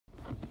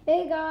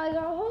Hey guys,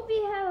 I hope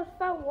you have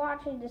fun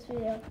watching this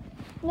video.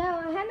 Now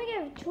I'm having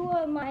a tour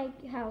of my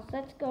house.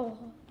 Let's go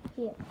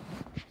here.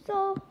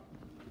 So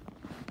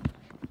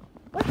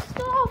let's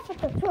start off with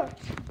the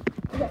first.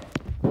 Okay.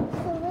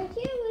 So right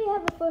here we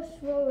have the first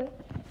row,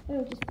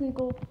 which is pretty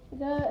cool.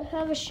 We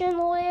have a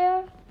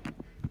chandelier,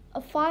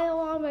 a fire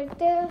alarm right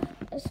there,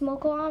 a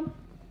smoke alarm.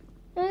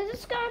 And I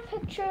just got a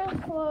picture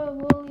for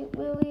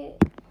Willie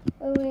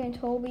and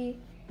Toby.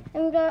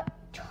 And we got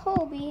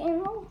Toby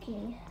and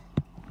Loki.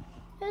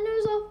 And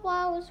there's our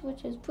flowers,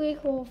 which is pretty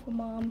cool for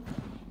Mom.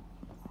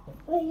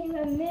 We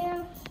have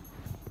maps,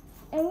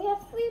 and we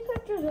have 3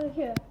 pictures right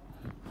here.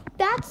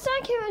 That's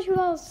Santa Cruz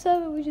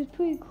 2007, which is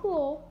pretty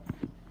cool.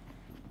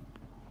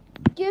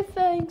 Give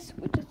thanks,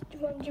 which is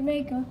from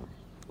Jamaica.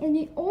 And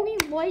the only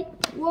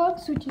light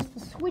works, which is the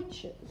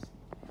switches.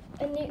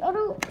 And the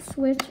other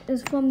switch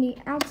is from the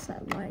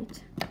outside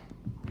light.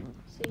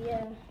 So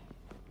yeah.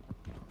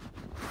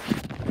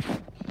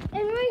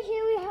 And right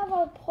here we have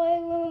our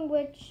playroom,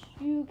 which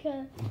you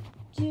can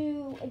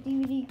do a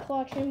DVD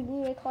collection,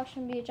 Blu-ray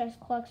collection, VHS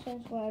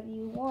collections, whatever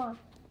you want,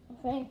 I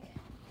think.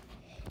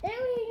 And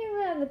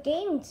we have a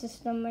gaming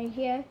system right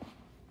here.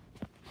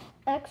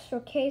 Extra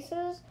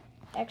cases,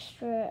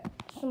 extra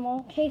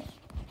small case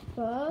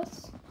for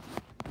us.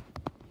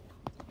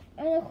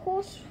 And of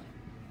course,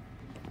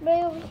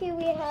 right over here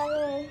we have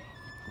a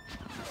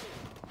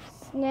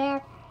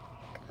snack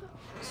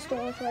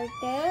store right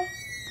there.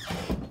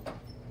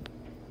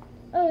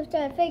 Oh,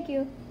 Dad, thank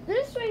you.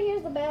 This right here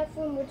is the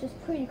bathroom, which is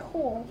pretty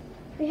cool.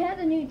 We have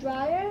a new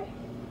dryer,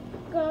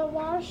 got a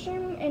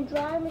washing and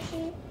dryer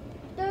machine.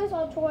 There's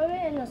our toilet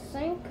and a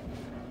sink.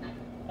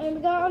 And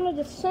we got under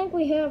the sink,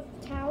 we have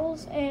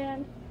towels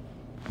and,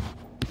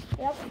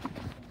 yep.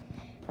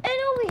 And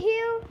over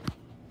here,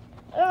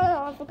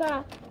 oh, I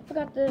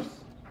forgot this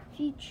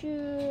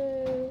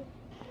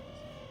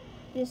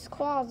this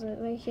closet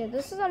right here.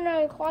 This is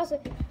another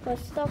closet for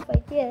stuff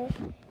like this.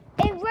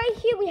 And right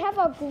here we have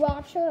our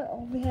garage door,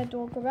 overhead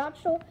door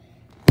garage door.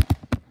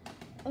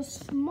 A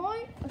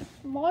smart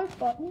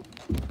button.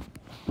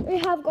 We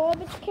have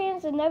garbage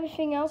cans and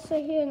everything else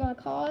right here in our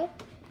car.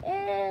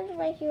 And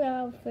right here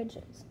are our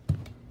fridges.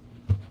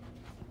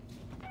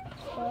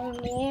 So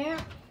yeah.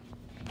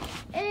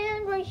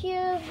 And right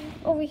here,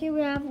 over here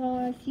we have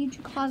a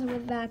future closet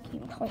with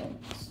vacuum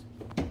cleaners.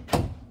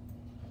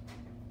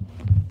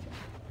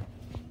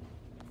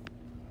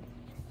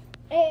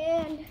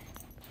 And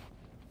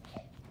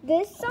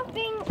there's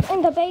something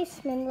in the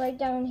basement right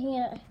down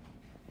here.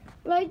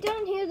 Right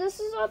down here, this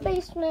is our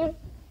basement.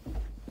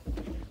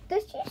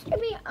 This used to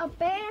be a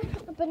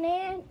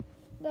banana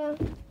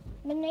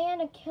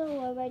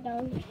killer right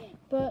down here.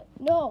 But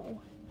no,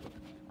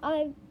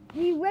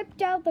 we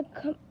ripped out the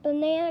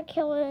banana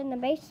killer in the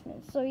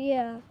basement. So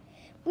yeah,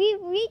 we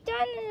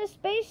redone in this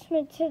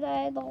basement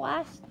today, the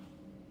last.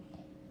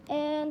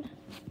 And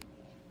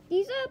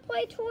these are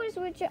play toys,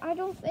 which I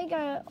don't think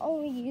I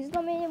only use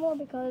them anymore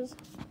because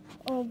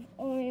of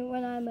only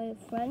when I'm a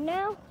friend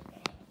now.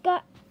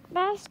 Got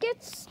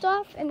baskets,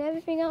 stuff, and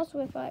everything else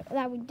with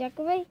that we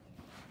decorate.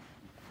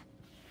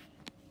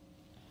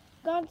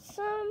 We got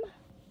some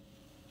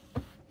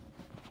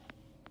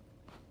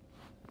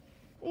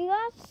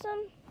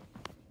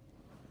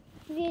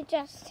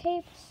VHS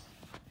tapes.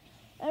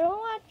 I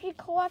don't actually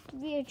collect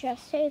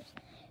VHS tapes,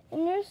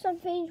 and there's some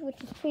things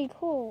which is pretty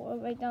cool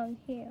right down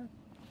here.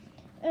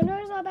 And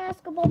there's a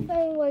basketball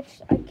thing,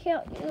 which I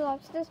can't use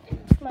upstairs.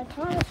 My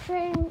Thomas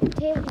training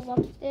table is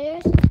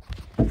upstairs.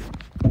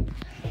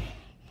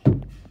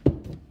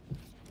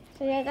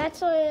 So yeah,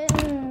 that's a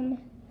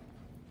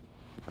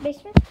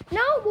basement.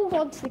 Now we'll move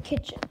on to the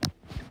kitchen.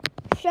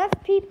 Chef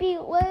Pee-Pee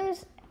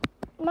lives,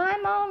 my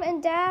mom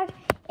and dad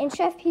and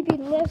Chef Pee-Pee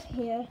live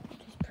here,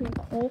 which is pretty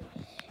cool.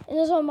 And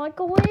there's a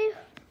microwave,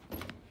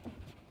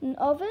 an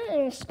oven,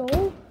 and a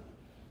stove.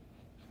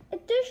 A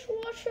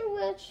dishwasher,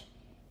 which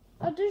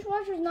our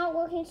dishwasher is not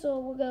working, so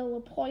we're going to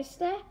replace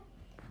that.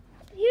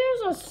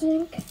 Here's a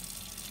sink.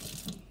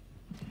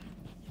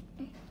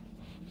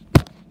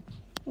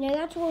 Yeah,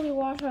 that's where we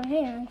wash our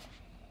hands.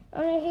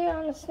 Under here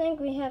on the sink,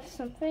 we have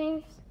some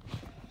things.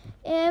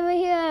 And we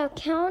here have a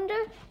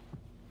calendar.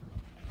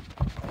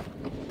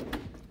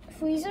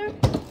 Freezer.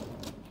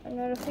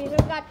 Another freezer.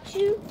 Got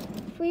 2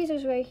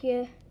 freezers right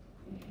here.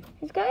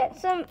 It's got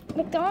some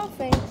McDonald's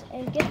things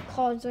and gift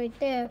cards right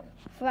there.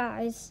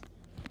 Fries.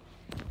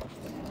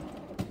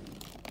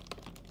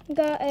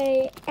 Got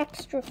a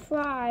extra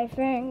fry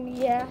thing,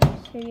 yeah,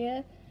 so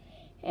yeah.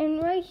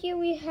 And right here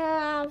we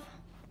have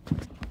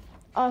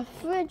a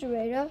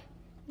refrigerator,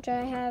 which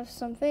I have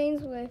some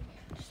things with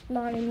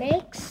Mommy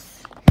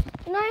makes.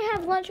 And I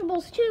have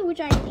Lunchables too, which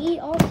I eat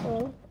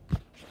also.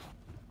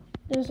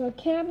 There's our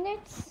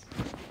cabinets.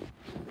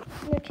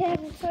 And the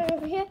cabinets right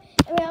over here.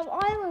 And we have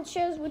island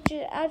chairs, which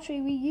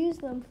actually we use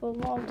them for a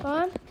long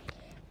time.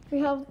 We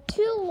have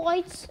 2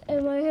 lights,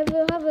 and we have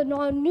a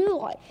new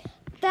light.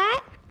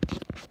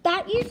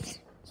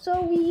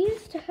 We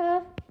used to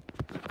have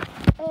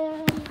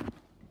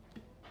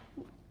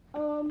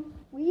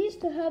we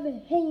used to have a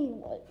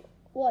hanging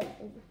light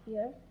over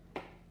here.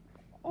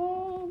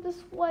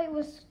 this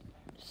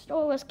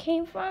store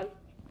came from.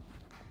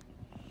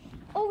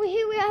 Over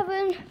here we have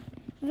a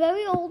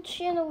very old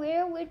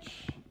chandelier,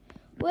 which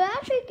we're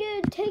actually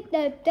going to take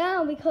that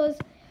down because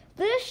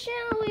this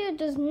chandelier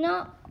does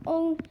not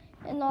own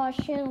our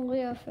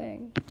chandelier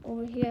thing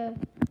over here.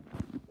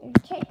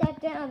 Take that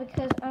down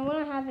because I want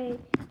to have a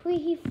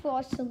preheat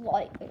frosted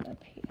light right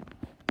up here.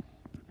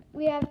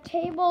 We have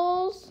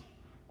tables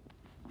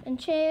and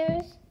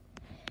chairs.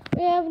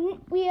 We have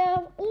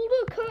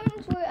older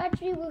curtains where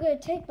actually we're going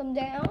to take them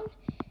down,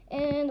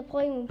 and the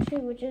playroom too,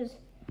 which is,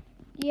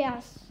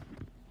 yes.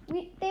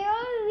 They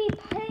already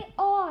repaint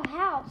our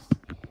house.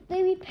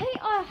 They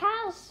repaint our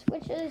house,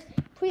 which is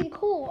pretty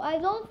cool. I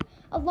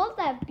love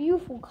that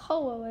beautiful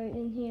color right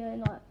in here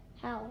in our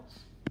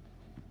house.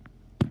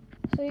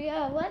 So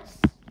yeah, let's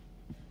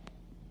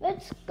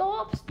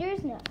go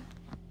upstairs now.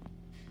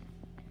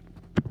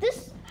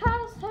 This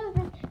house has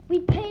been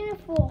repainted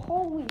for a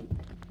whole week.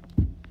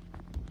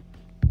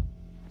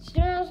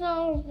 Stairs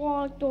now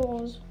locked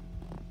doors.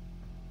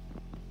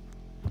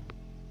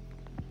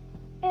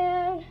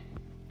 And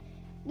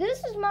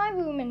this is my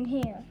room in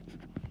here.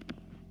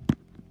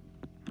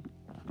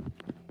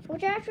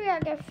 Which actually I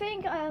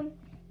think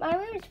my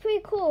room is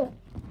pretty cool.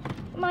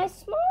 My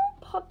small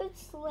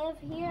puppets live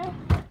here,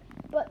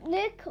 but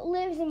Nick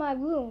lives in my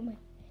room.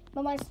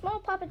 But my small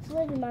puppets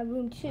live in my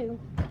room too.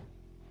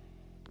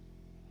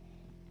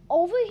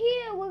 Over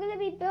here we're gonna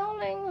be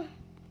building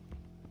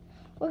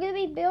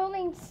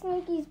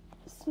Slinky's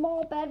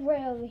small bed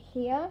right over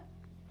here.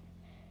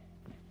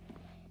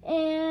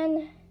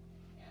 And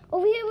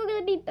over here we're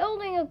gonna be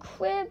building a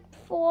crib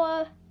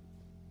for,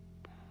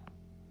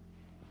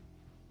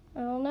 I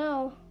don't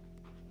know,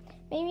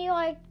 maybe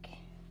like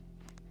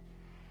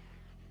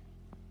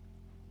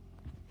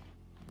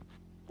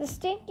the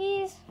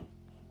Stinkies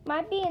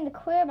might be in the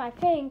crib, I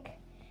think,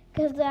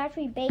 because they're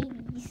actually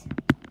babies.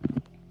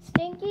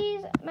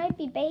 Stinkies might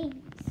be babies.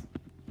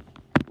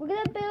 We're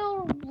gonna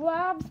build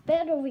Rob's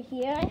bed over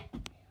here,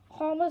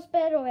 Homer's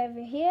bed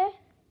over here,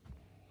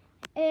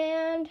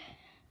 and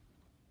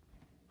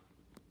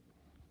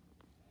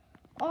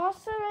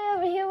also right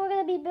over here we're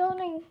gonna be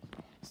building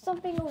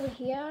something over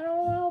here. I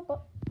don't know,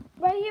 but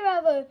right here I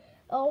have a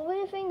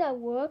little thing that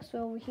works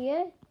over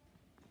here.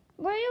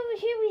 Right over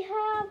here we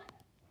have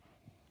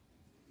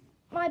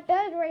my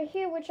bed right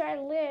here, which I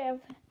live.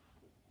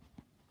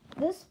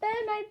 This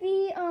bed might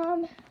be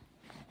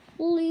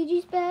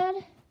Luigi's bed.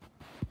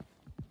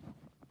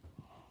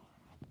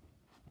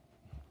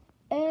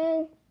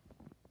 And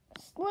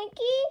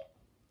Slinky's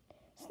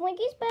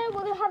bed,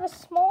 we're gonna have a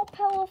small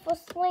pillow for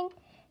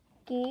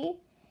Slinky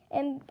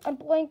and a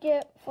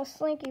blanket for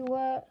Slinky.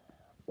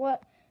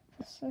 What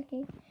for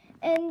Slinky?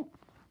 And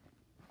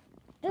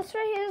this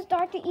right here is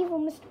Dr. Evil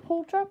Mr.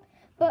 Poltrop.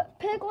 But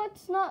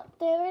Piglet's not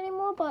there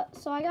anymore,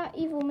 so I got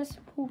Evil Mr.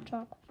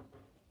 Poltrop.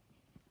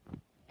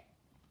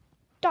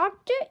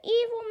 Dr.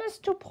 Evil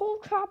Mr.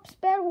 Poltrop's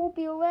bed will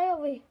be right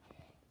over here.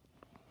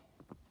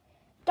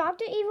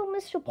 Dr. Evil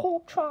Mr.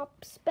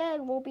 Poltrop's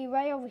bed will be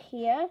right over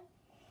here.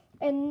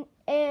 And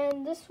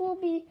this will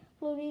be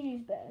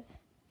Luigi's bed.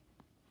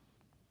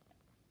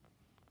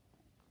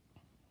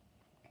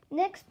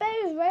 Next bed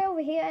is right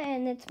over here,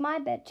 and it's my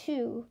bed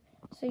too.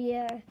 So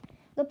yeah.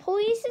 The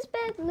police's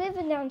bed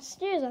living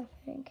downstairs, I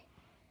think.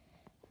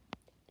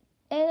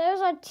 And there's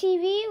a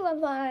TV with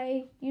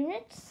my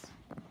units,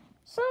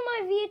 some of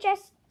my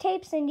VHS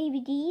tapes and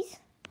DVDs,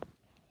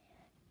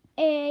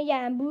 and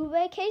yeah, and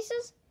Blu-ray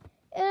cases.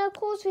 And of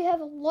course, we have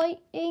a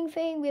lighting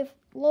thing with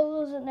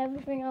logos and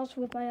everything else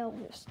with my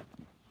Elvis.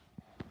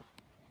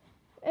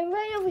 And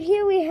right over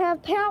here, we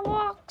have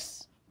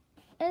padlocks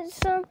and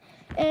some.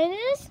 And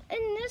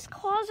in this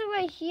closet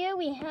right here,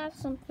 we have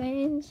some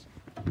things.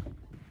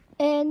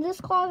 And this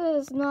closet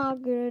is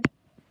not good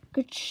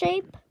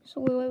shape,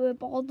 so we will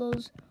rip all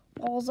those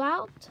walls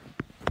out.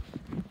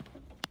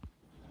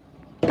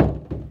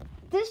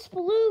 This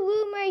blue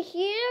room right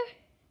here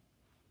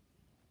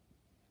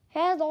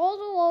has all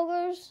the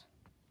logos.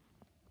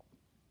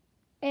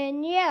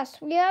 And yes,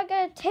 we are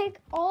going to take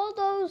all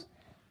those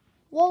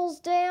walls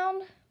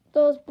down,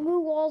 those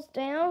blue walls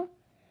down.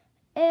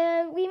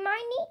 And we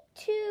might need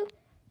to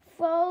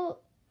throw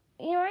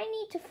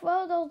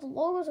those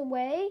logos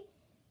away.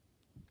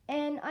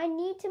 And I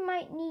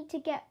might need to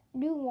get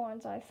new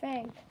ones, I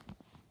think.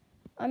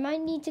 I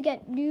might need to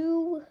get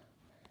new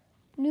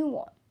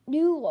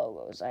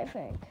logos, I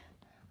think.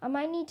 I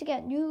might need to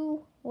get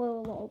new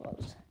little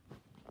logos.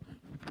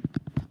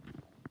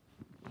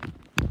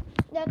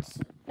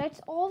 That's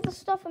all the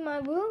stuff in my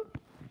room.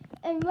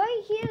 And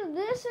right here,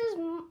 this is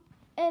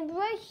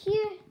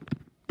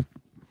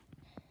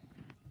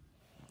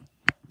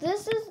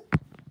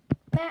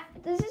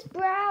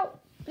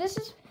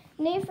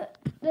Nathan.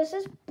 This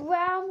is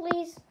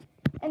Bradley's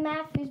and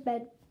Matthew's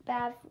bed.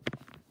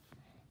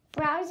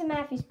 Bradley's and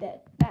Matthew's bed.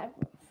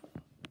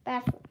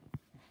 Bathroom.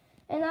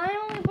 And I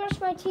only brush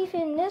my teeth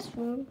in this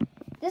room.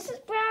 This is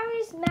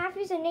Bradley's,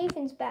 Matthew's, and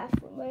Nathan's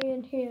bathroom right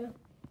in here.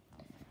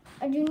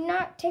 I do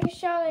not take a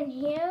shower in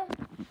here,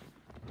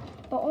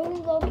 but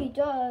only Loki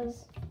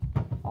does.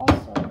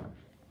 also.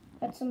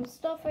 Got some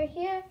stuff right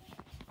here.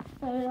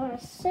 A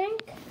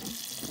sink.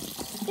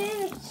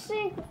 Standard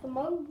sink with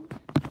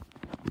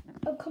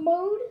a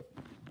commode,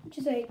 which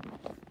is it's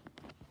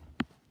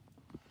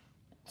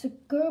a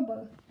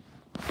Gerber.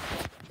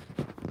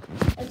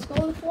 Let's go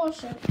and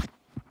flush it.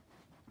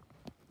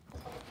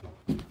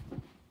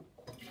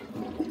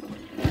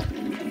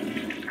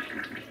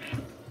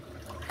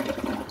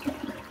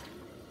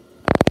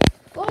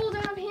 Go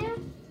down here.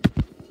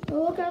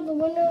 Look out the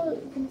window.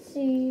 You can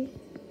see.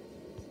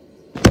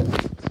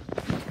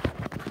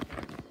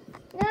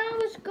 Now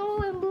let's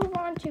go and move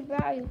on to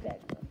Value's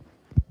bedroom.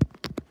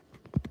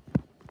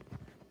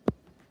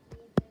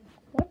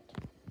 What?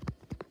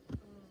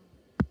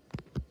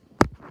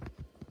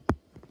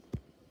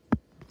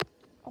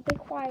 I'll be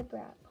quiet,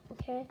 Brad.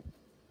 Okay?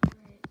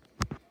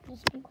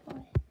 Just be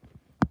quiet.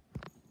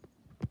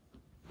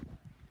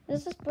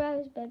 This is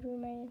Brad's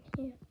bedroom right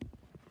in here.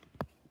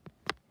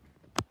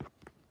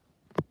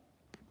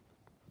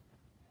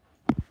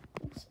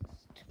 It's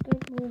a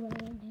good room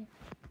right in here.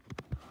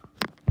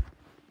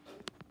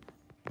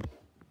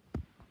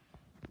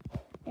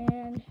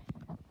 And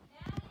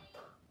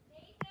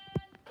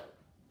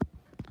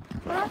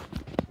what?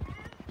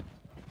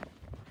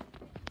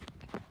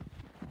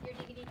 Your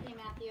DVD came,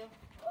 Matthew.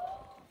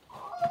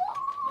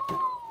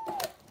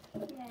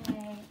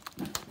 Yay.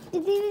 The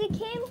DVD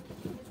came?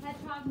 This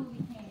Hedgehog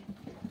movie came.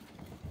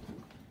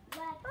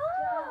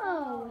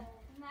 Oh.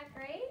 Isn't that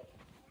great?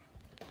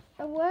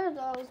 And what are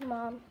those,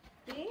 Mom?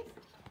 These?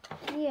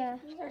 Yeah.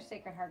 These are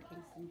Sacred Heart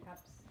Kingston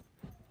cups.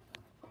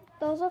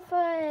 Those are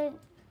for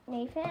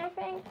Nathan, I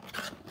think.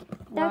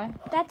 Why?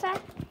 That's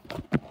it.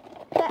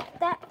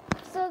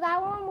 So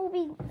that one will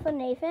be for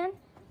Nathan.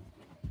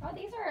 Oh,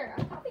 these are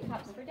coffee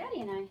cups for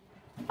Daddy and I.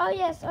 Oh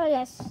yes, oh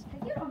yes.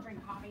 Because you don't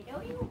drink coffee,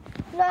 do you?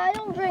 No, I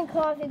don't drink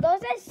coffee.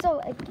 Those are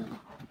so icky.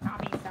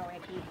 Coffee's so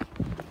icky.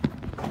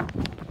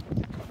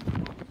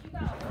 You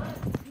got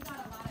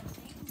a lot of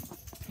things.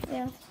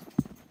 Yes.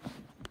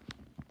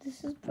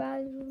 This is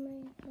Brad's room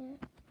right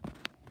here.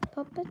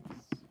 Puppets.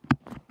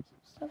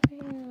 Some stuff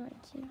right here on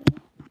TV.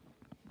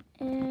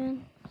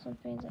 And some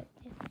things like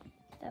this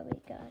that we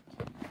got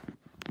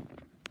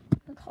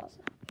in the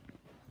closet.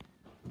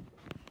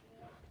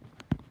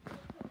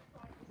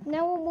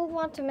 Now we'll move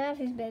on to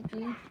Matthew's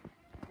bedroom.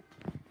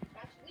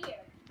 That's weird.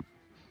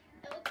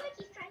 It looks like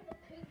he's trying to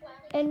poop while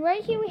he's And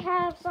right here we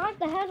have Sonic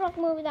the Hedgehog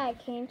movie that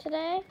came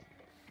today.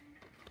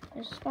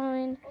 It's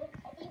going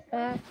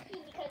back.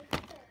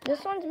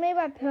 This one's made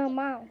by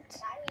Paramount.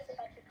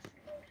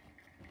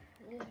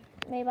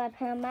 Made by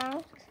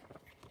Paramount.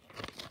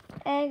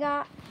 And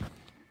got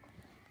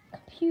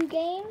computer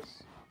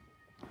games.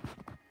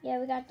 Yeah,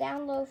 we got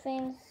download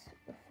things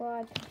for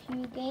our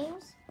computer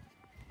games.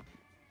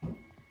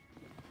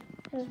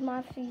 There's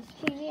my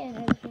TV and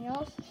everything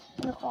else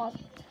in the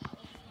closet.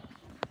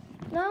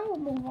 Now we'll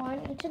move on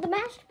into the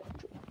master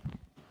bedroom.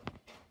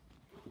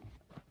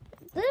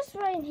 This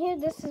right here,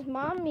 this is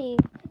Mommy's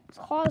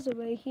closet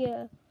right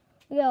here.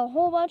 We got a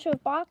whole bunch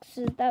of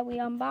boxes that we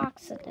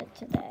unboxed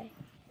today.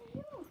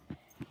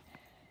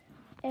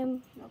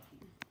 And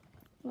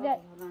we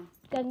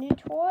got new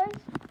toys.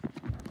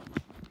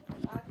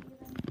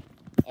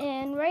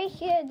 And right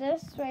here,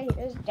 this right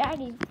here is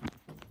Daddy's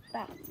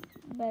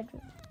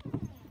bedroom.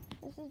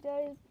 This is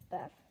Daddy's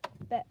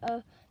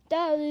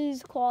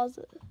Daddy's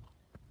closet.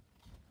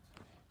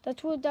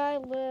 That's where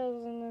Dad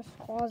lives, in this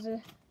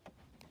closet.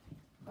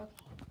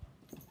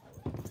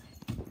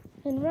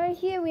 And right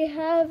here we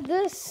have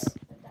this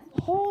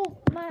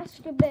whole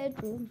master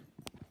bedroom.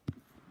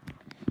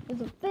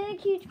 There's a big,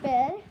 huge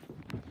bed.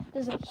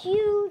 There's a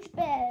huge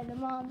bed and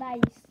Mom and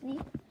Daddy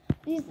sleep.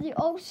 These are the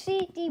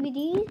OC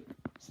DVDs.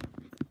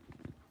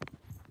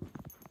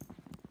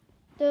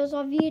 There's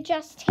our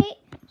VHS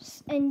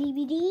tapes and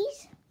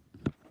DVDs.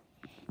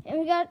 And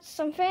we got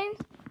something.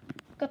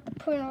 Got the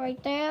printer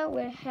right there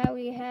where how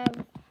we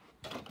have.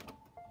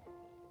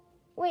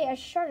 Wait, I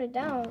shut it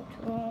down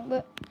too long,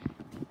 but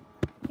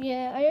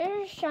yeah,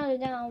 I just shut it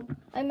down.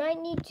 I might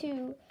need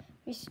to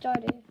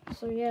restart it.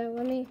 So yeah,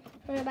 let me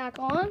turn it back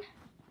on.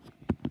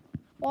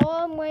 While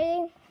I'm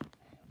waiting,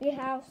 we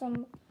have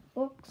some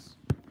books,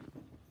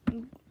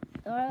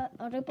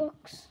 other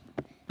books,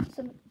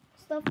 some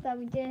stuff that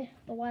we did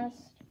the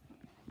last.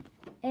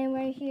 And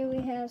right here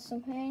we have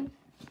something.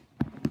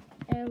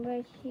 And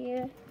right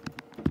here,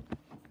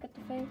 got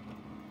the thing.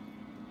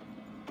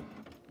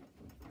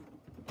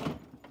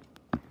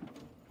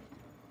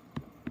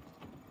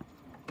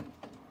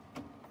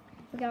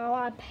 We got a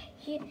lot of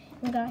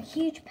we got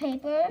huge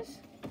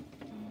papers.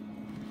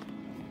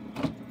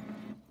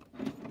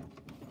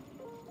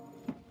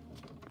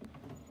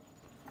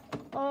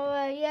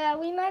 Yeah,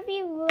 we might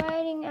be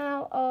running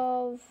out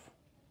of.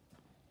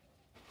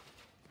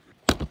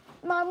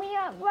 Mom, we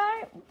are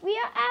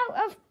out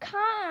of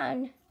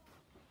con.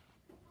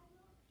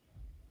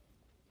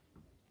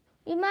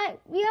 We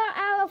are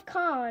out of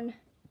con.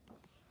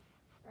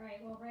 All right,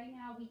 well, right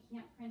now we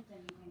can't print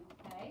anything,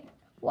 okay?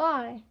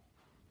 Why?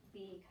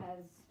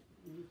 Because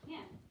we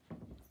can't.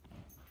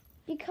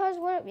 Because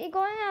we're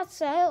going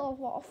outside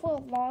for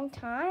a long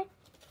time.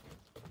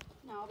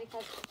 No,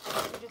 because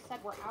you just said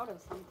we're out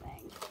of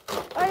something.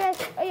 Oh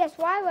yes.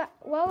 Why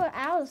we're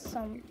out of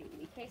some?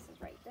 The case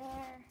is right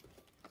there.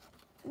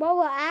 Well,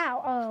 we're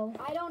out. Oh.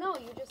 I don't know.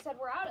 You just said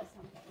we're out of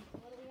something.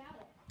 What are we out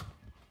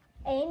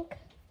of? Ink.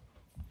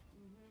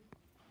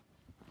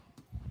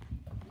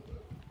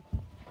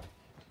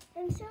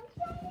 And something.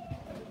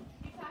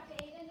 You talked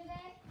to Aiden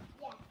today?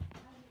 Yeah.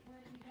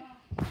 Where did you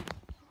go?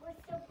 We're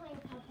still playing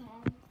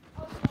Cuphead.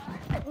 Oh,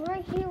 you are?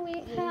 Right here we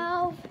have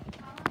Tell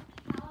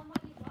him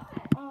what you got.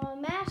 a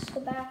master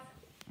bath,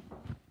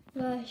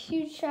 a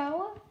huge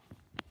shower,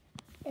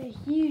 a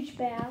huge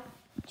bath,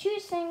 2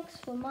 sinks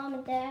for mom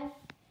and dad,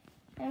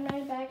 and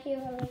right back here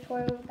we have a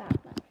toilet with that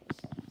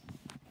mattresses.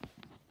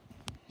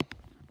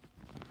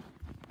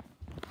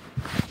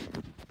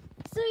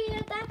 So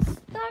yeah,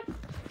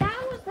 that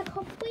was the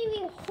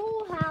completely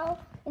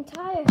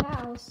entire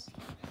house,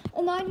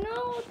 and I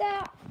know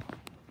that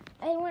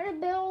I want to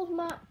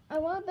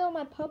build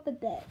my puppet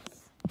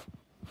beds.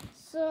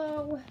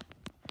 So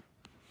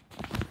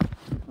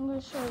I'm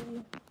gonna show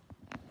you.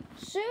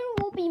 Soon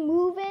we'll be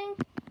moving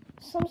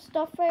some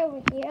stuff right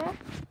over here.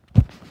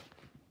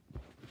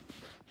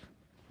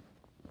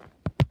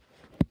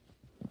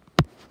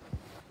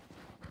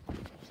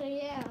 So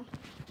yeah.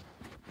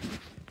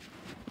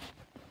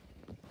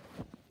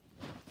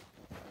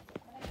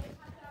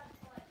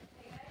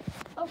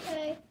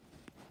 Okay.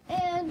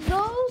 And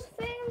those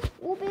things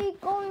will be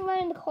going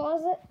right in the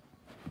closet.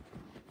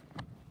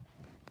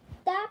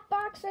 That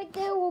box right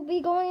there will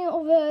be going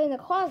over in the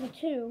closet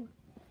too.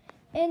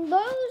 And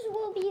those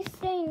will be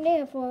staying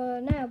there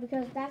for now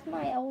because that's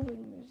my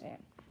Elden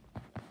museum.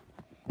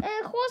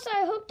 And of course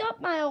I hooked up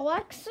my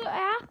Alexa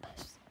app.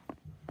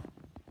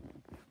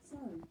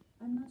 Sorry,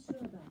 I'm not sure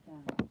about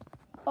that.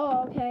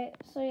 Oh, okay.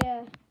 So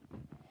yeah.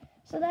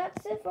 So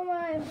that's it for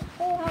my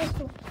whole house.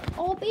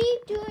 I'll be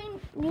doing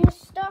new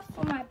stuff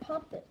for my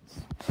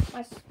puppets.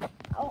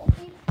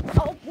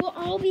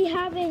 I'll be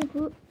having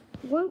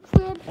one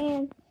crib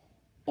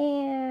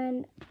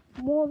and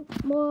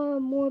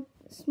more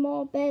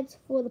small beds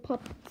for the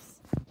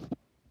puppets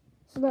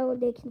so that way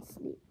they can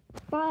sleep.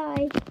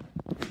 Bye.